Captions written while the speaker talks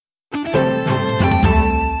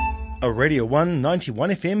a Radio 1 91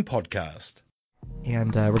 FM podcast.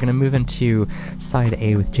 And we're going to move into Side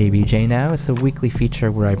A with JBJ now. It's a weekly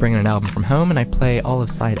feature where I bring in an album from home and I play all of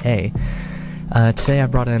Side A. Today I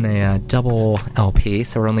brought in a double LP,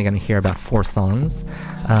 so we're only going to hear about 4 songs.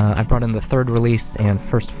 I brought in the third release and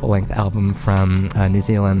first full-length album from New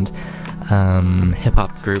Zealand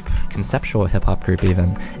hip-hop group, conceptual hip-hop group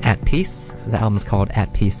even, At Peace. The album's called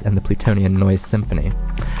At Peace and the Plutonian Noise Symphony.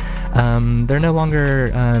 They're no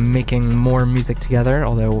longer making more music together,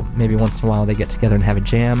 although maybe once in a while they get together and have a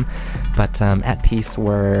jam. But At Peace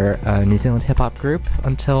were a New Zealand hip-hop group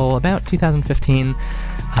until about 2015,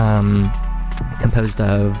 composed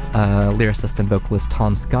of lyricist and vocalist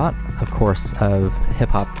Tom Scott, of course, of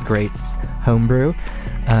hip-hop greats Homebrew,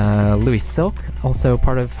 Louis Silk, also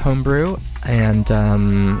part of Homebrew, and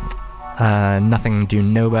Nothing to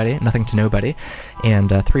Nobody,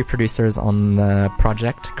 and 3 producers on the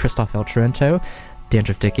project, Christoph El Trento,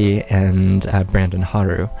 Dandruff Dickey, and Brandon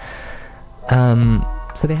Haru.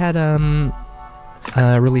 So they had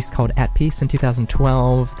a release called At Peace in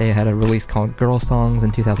 2012, they had a release called Girl Songs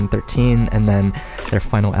in 2013, and then their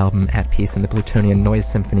final album, At Peace and the Plutonian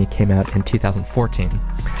Noise Symphony, came out in 2014.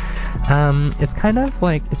 It's kind of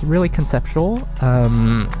like, it's really conceptual,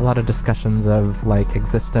 a lot of discussions of like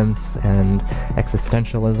existence and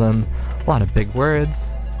existentialism, a lot of big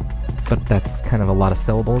words, but that's kind of a lot of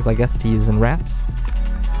syllables, I guess, to use in raps.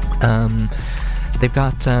 They've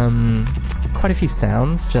got quite a few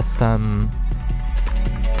sounds, just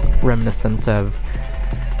reminiscent of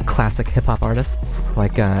classic hip-hop artists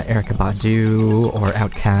like Erykah Badu or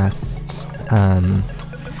Outkast,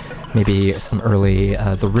 maybe some early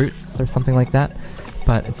The Roots or something like that.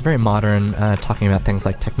 But it's very modern, talking about things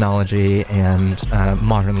like technology and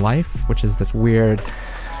modern life, which is this weird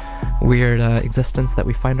existence that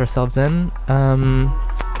we find ourselves in.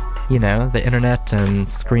 You know, the internet and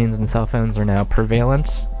screens and cell phones are now prevalent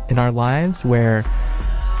in our lives, where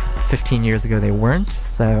 15 years ago they weren't,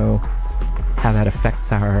 so how that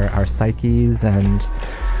affects our psyches and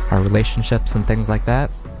our relationships and things like that,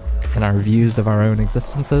 and our views of our own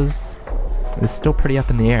existences, is still pretty up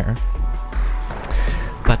in the air.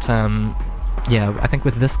 But yeah, I think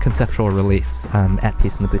with this conceptual release, At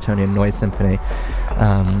Peace and the Plutonian Noise Symphony,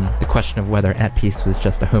 the question of whether At Peace was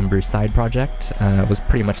just a homebrew side project was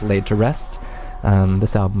pretty much laid to rest.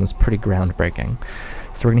 This album was pretty groundbreaking.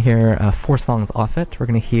 So we're going to hear 4 songs off it. We're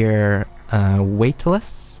going to hear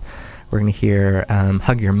Weightless, we're going to hear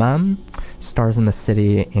Hug Your Mum, Stars in the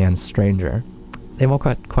City, and Stranger. They've all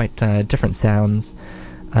got quite different sounds.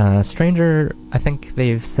 Stranger, I think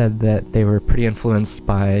they've said that they were pretty influenced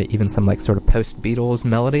by even some like sort of post-Beatles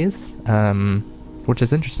melodies, which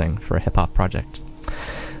is interesting for a hip-hop project.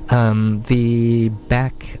 The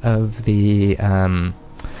back of the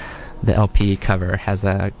LP cover has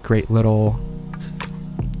a great little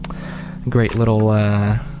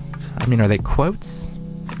I mean, are they quotes?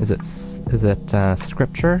 Is it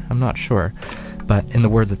scripture? I'm not sure, but in the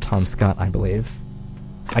words of Tom Scott, I believe.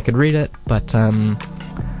 I could read it, but I'm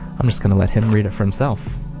just going to let him read it for himself.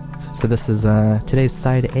 So this is today's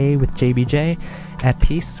Side A with JBJ, At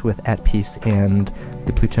Peace with At Peace and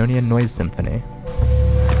the Plutonian Noise Symphony.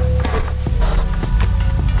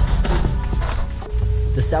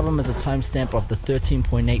 This album is a timestamp of the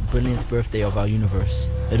 13.8 billionth birthday of our universe.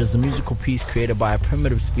 It is a musical piece created by a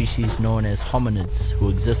primitive species known as hominids, who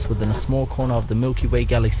exist within a small corner of the Milky Way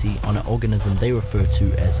galaxy on an organism they refer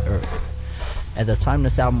to as Earth. At the time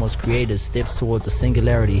this album was created, steps towards a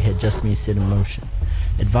singularity had just been set in motion.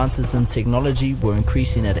 Advances in technology were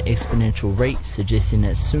increasing at an exponential rate, suggesting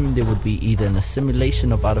that soon there would be either an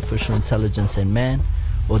assimilation of artificial intelligence and man,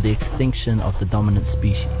 or the extinction of the dominant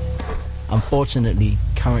species. Unfortunately,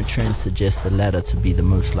 current trends suggest the latter to be the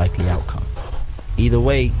most likely outcome. Either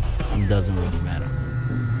way, it doesn't really matter.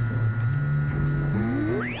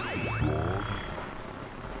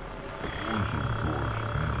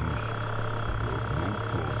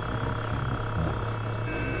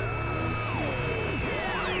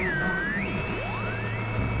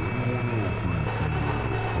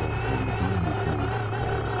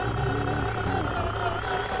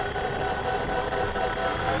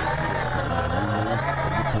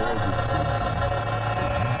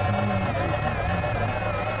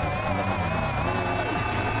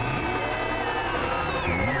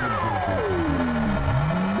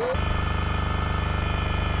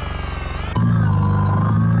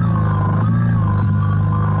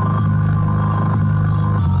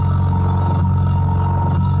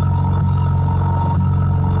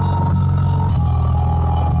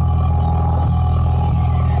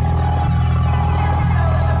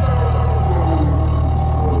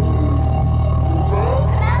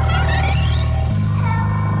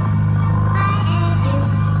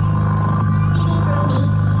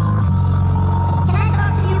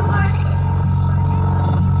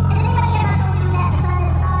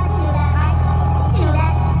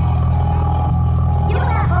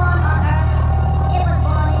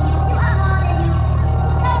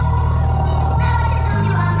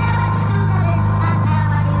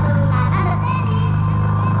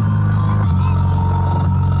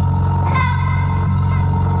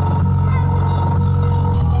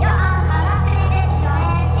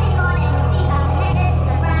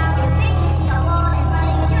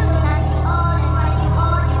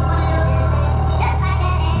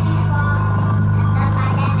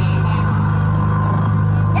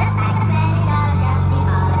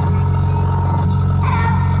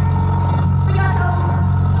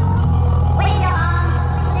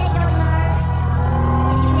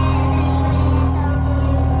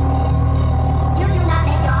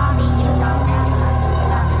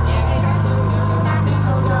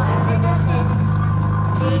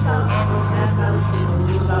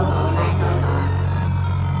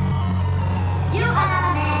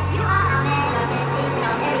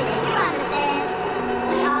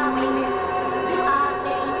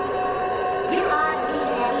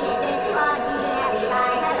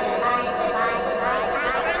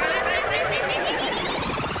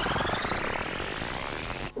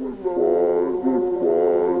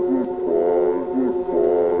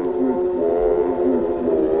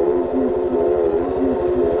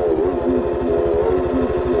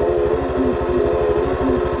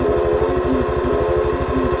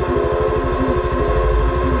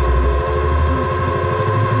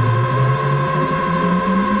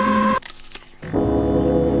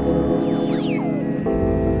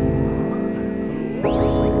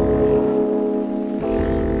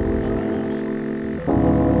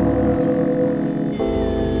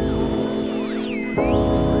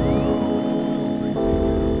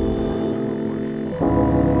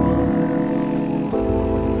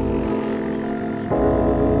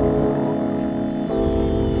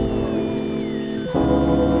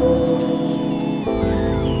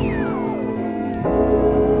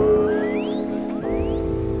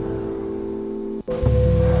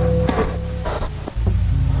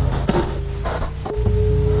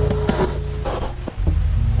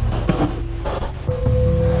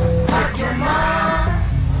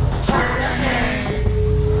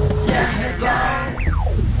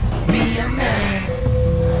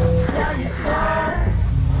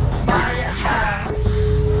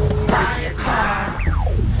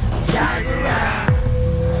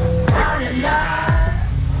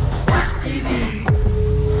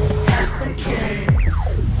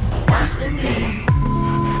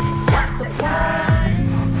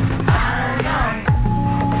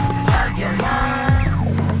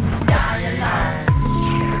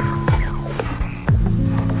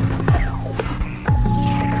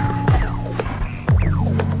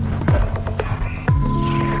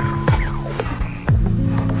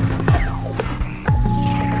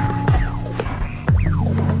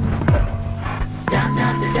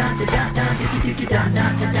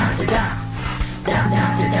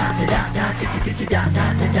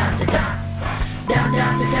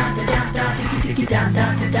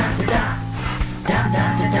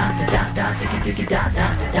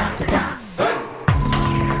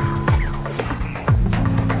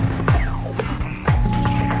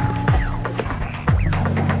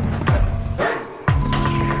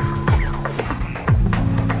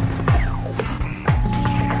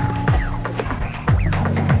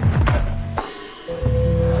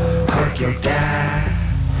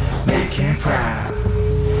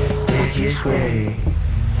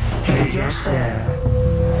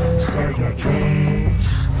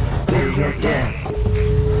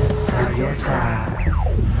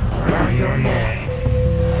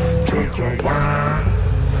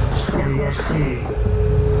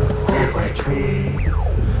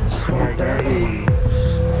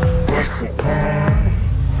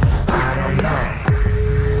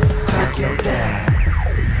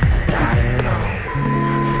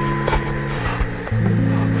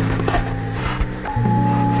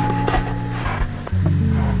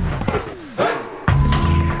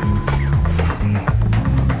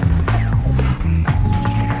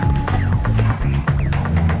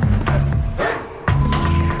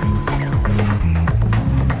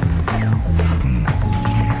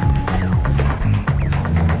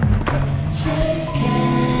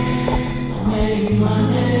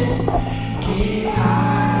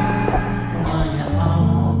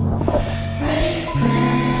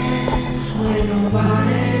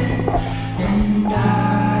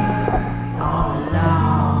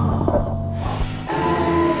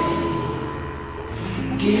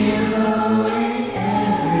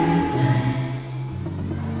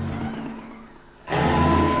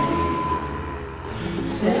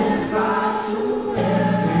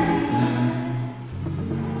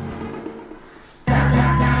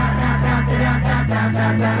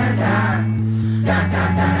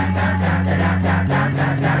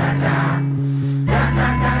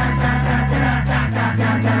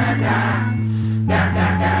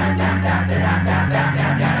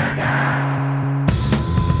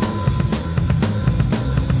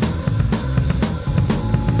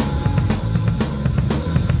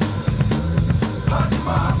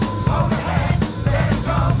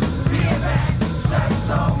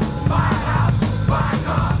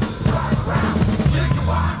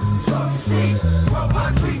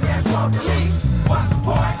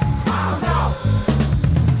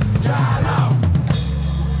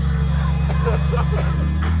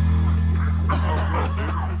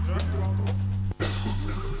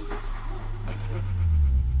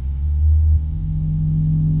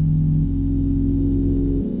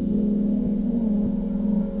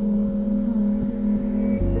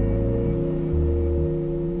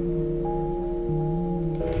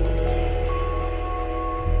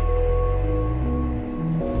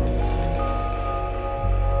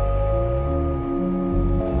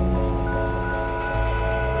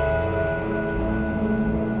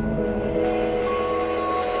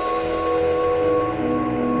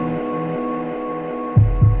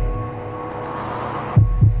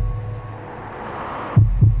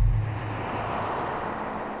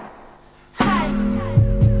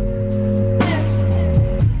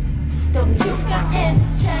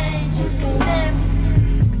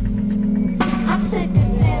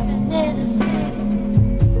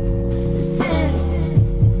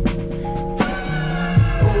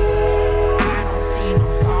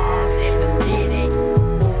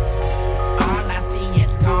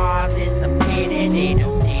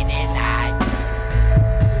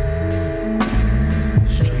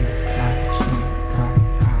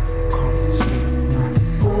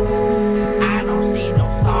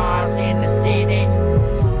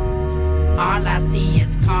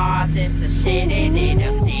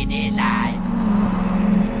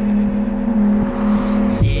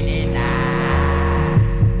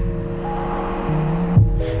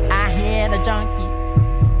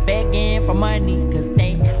 for money, cause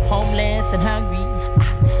they homeless and hungry.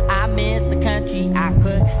 I miss the country, I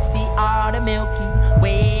could see all the Milky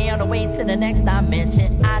Way on the way to the next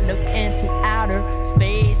dimension. I looked into outer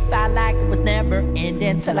space, felt like it was never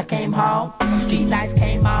ending till I came home. Street lights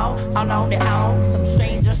came on on their own. Some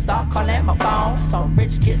strangers start calling my phone. Some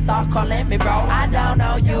rich kids start calling me bro. I don't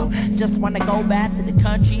know you, just wanna go back to the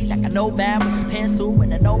country like I know bad, with a pencil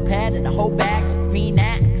and a notepad and a whole bag of green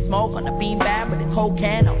that smoke on the beanbag with a coke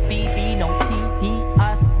can. No BB, no TV,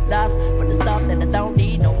 us, lust for the stuff that I don't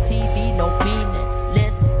need. No TV, no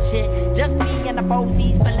meaningless shit. Just me and the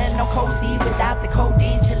bozies, feeling no cozy without the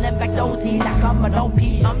codeine, chilling back dozy like I'm an OP.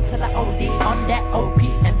 Till I OD on that OP,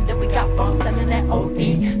 and then we got phones selling that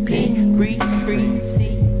OEP. Breathe, free,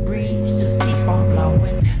 see, breeze, just keep on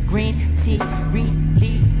blowing. Green tea,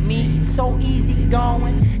 relieve me, so easy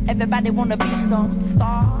going. Everybody wanna be some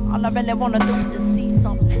star, all I really wanna do is see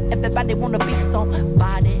some. Everybody wanna be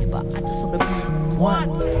somebody, but I just wanna be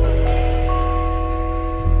one.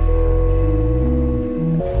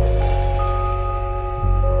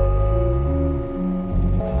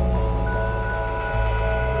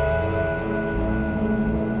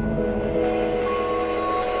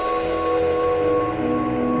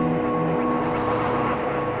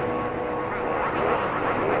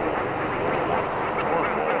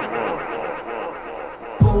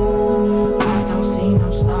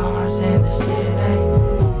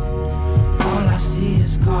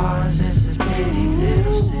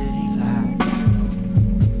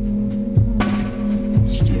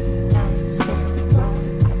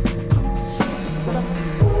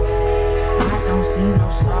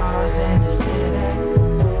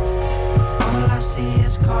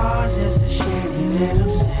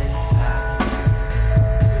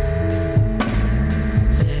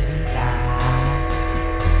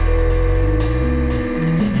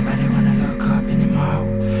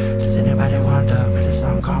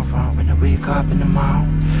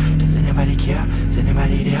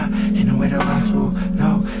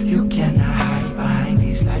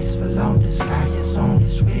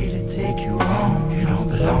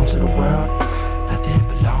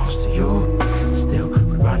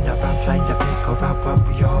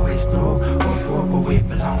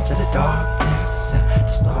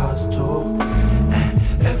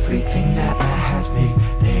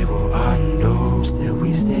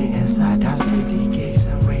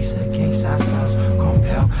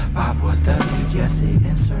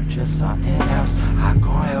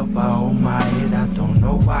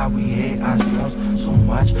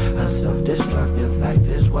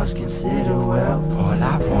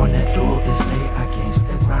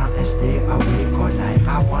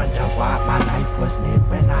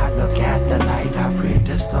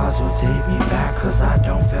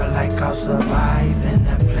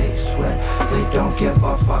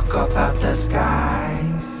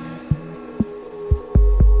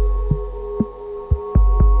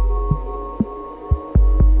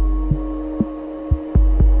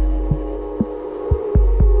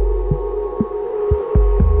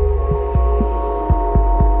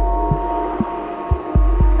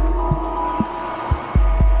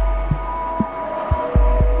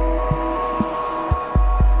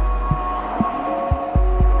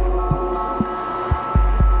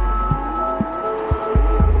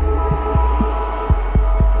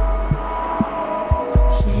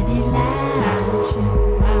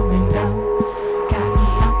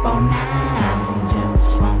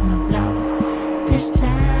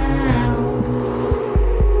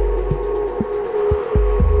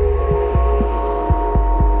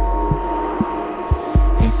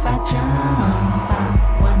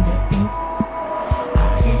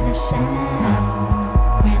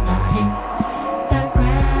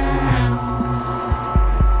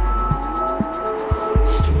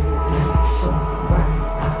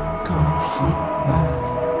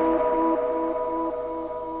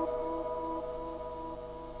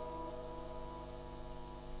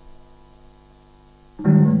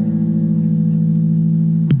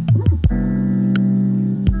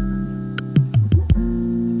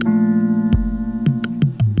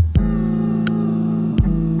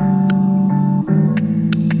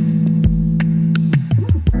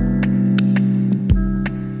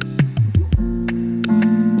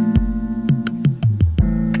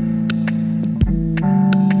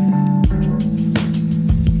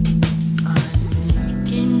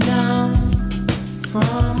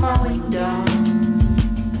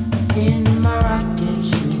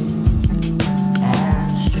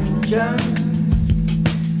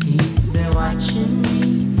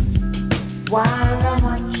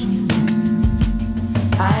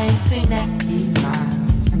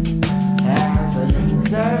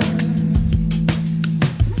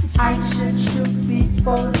 I should shoot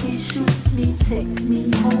before he shoots me, takes me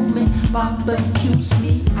home and barbecues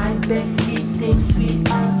me. I bet he thinks we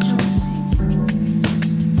are juicy.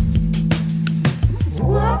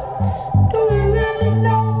 What do we really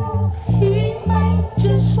know? He might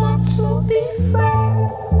just want to be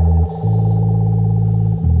friends.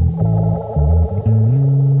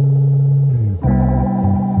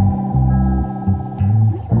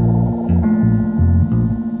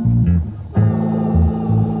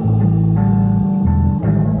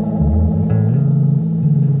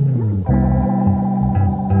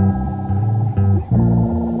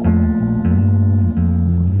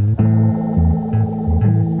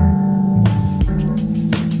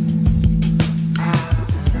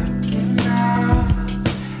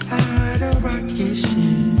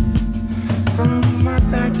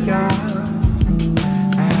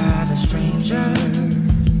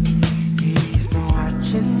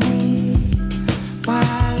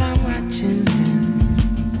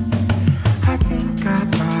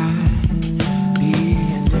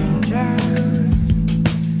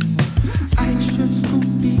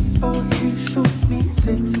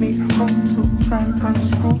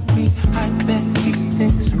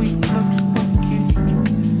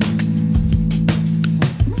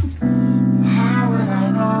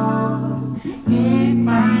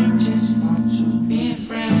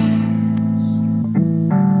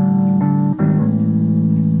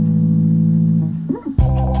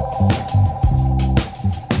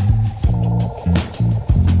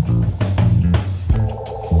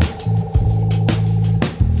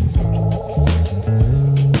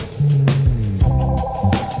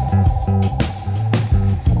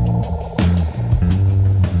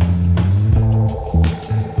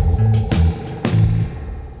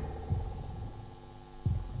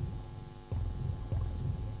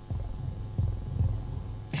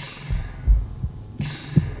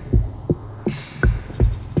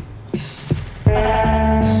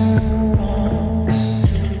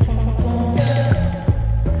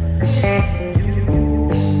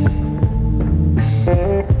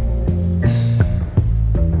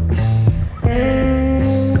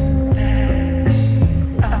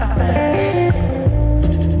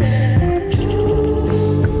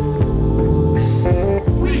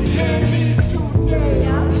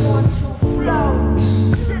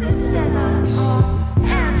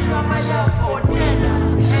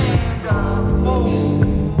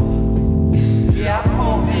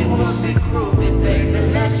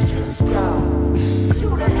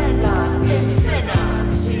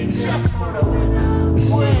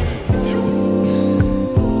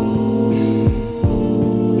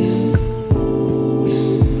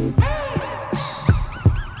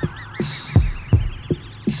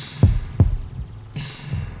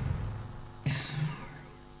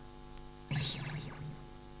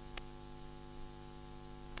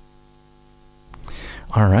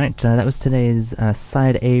 Alright, that was today's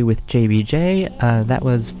Side A with JBJ. That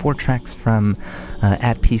was 4 tracks from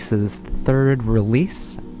At Peace's third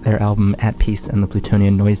release, their album At Peace and the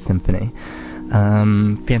Plutonian Noise Symphony.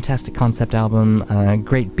 Fantastic concept album,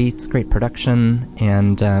 great beats, great production,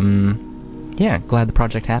 and yeah, glad the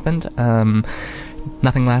project happened.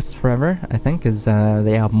 Nothing lasts forever, I think, as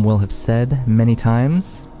the album will have said many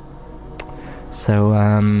times. So,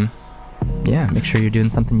 yeah, make sure you're doing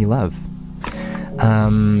something you love.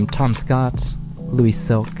 Tom Scott, Louis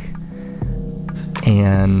Silk,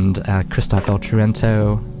 and Christoph El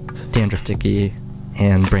Truento, Dandruff Dickey,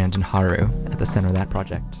 and Brandon Haru at the center of that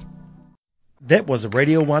project. That was a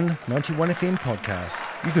Radio 1 91 FM podcast.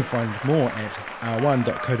 You can find more at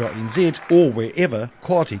r1.co.nz or wherever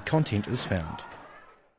quality content is found.